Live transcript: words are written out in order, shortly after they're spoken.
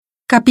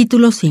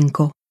Capítulo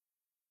 5.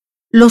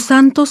 Los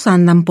santos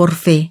andan por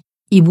fe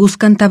y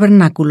buscan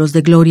tabernáculos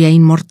de gloria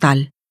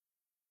inmortal.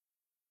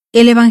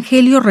 El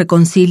Evangelio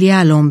reconcilia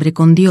al hombre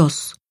con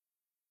Dios.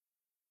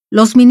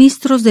 Los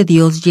ministros de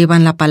Dios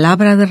llevan la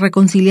palabra de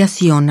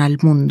reconciliación al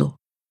mundo.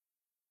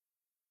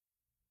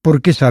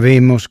 Porque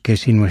sabemos que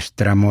si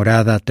nuestra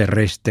morada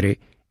terrestre,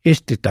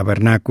 este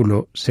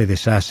tabernáculo, se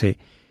deshace,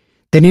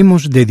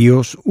 tenemos de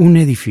Dios un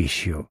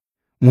edificio,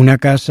 una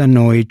casa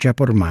no hecha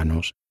por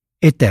manos,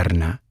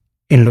 eterna,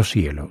 en los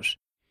cielos.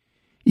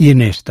 Y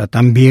en esta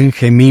también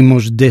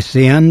gemimos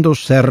deseando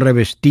ser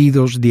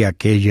revestidos de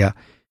aquella,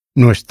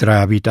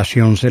 nuestra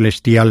habitación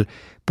celestial,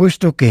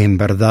 puesto que en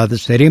verdad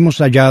seremos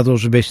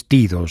hallados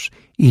vestidos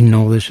y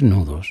no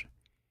desnudos.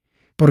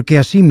 Porque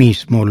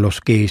asimismo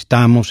los que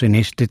estamos en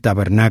este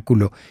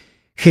tabernáculo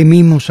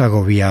gemimos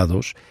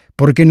agobiados,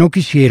 porque no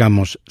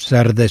quisiéramos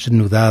ser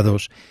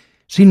desnudados,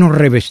 sino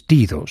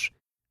revestidos,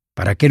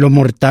 para que lo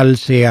mortal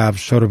sea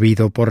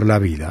absorbido por la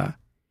vida.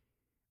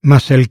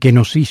 Mas el que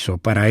nos hizo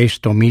para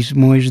esto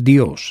mismo es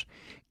Dios,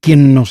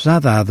 quien nos ha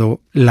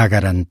dado la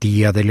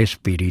garantía del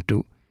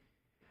Espíritu.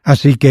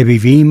 Así que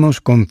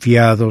vivimos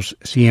confiados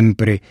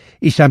siempre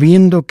y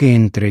sabiendo que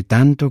entre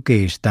tanto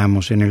que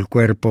estamos en el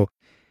cuerpo,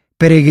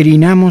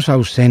 peregrinamos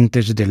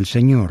ausentes del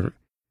Señor,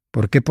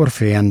 porque por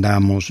fe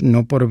andamos,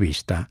 no por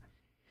vista.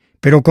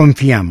 Pero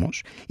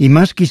confiamos, y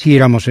más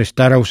quisiéramos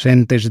estar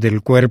ausentes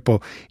del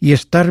cuerpo y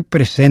estar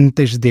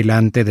presentes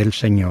delante del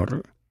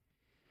Señor.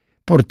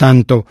 Por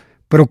tanto,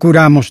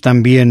 procuramos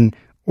también,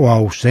 o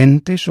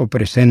ausentes o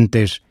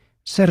presentes,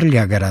 serle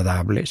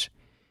agradables,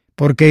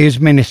 porque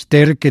es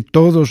menester que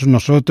todos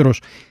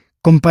nosotros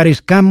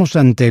comparezcamos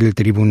ante el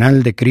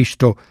tribunal de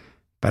Cristo,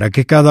 para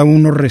que cada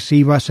uno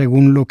reciba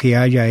según lo que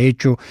haya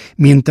hecho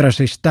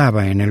mientras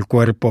estaba en el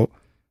cuerpo,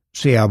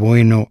 sea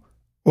bueno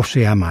o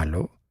sea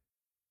malo.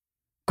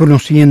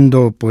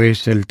 Conociendo,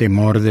 pues, el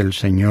temor del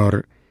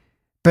Señor,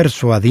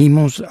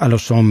 persuadimos a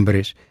los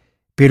hombres,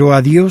 pero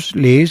a Dios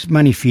le es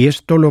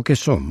manifiesto lo que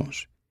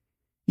somos,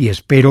 y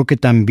espero que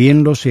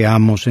también lo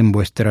seamos en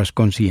vuestras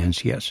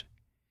conciencias.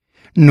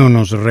 No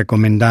nos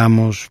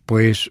recomendamos,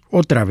 pues,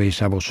 otra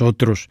vez a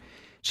vosotros,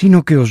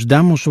 sino que os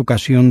damos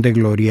ocasión de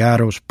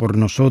gloriaros por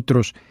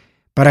nosotros,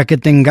 para que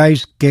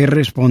tengáis que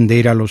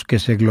responder a los que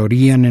se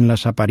glorían en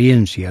las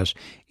apariencias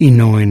y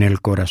no en el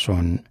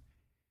corazón.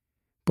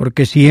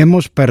 Porque si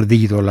hemos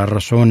perdido la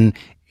razón,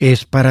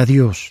 es para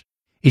Dios,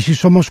 y si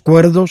somos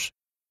cuerdos,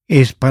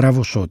 es para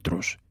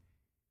vosotros.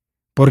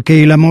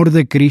 Porque el amor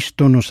de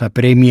Cristo nos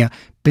apremia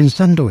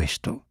pensando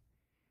esto,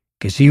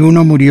 que si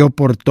uno murió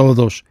por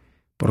todos,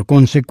 por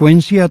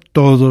consecuencia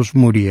todos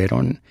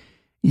murieron,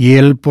 y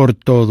Él por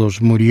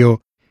todos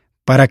murió,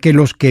 para que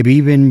los que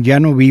viven ya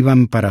no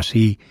vivan para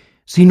sí,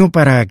 sino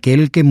para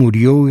aquel que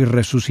murió y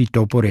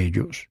resucitó por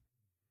ellos.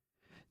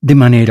 De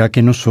manera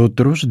que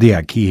nosotros de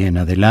aquí en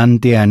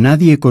adelante a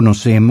nadie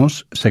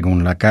conocemos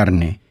según la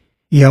carne,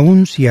 y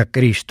aun si a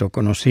Cristo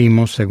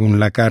conocimos según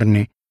la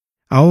carne,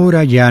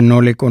 ahora ya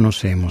no le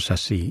conocemos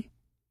así.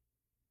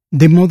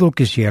 De modo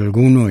que si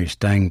alguno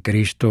está en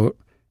Cristo,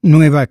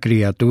 nueva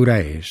criatura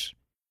es.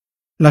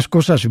 Las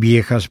cosas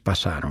viejas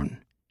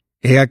pasaron.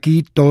 He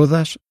aquí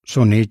todas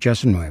son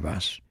hechas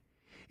nuevas.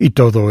 Y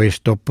todo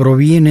esto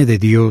proviene de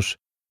Dios,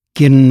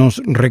 quien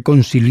nos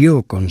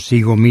reconcilió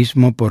consigo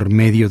mismo por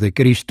medio de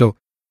Cristo,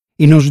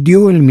 y nos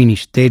dio el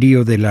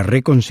ministerio de la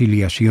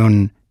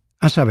reconciliación,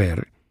 a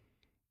saber,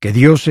 que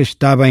Dios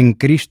estaba en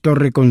Cristo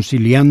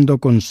reconciliando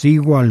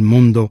consigo al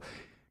mundo,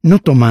 no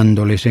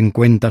tomándoles en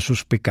cuenta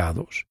sus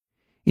pecados,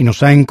 y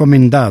nos ha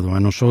encomendado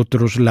a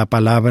nosotros la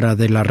palabra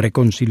de la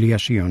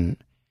reconciliación.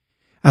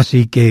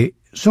 Así que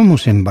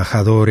somos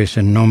embajadores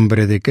en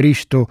nombre de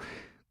Cristo,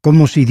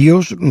 como si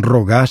Dios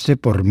rogase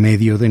por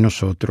medio de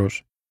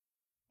nosotros.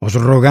 Os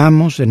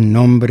rogamos en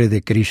nombre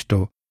de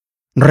Cristo,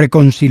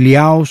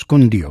 reconciliaos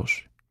con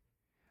Dios.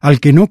 Al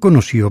que no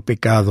conoció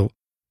pecado,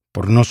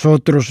 por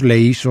nosotros le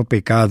hizo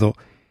pecado,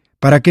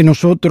 para que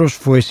nosotros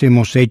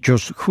fuésemos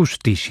hechos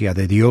justicia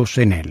de Dios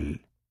en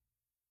él.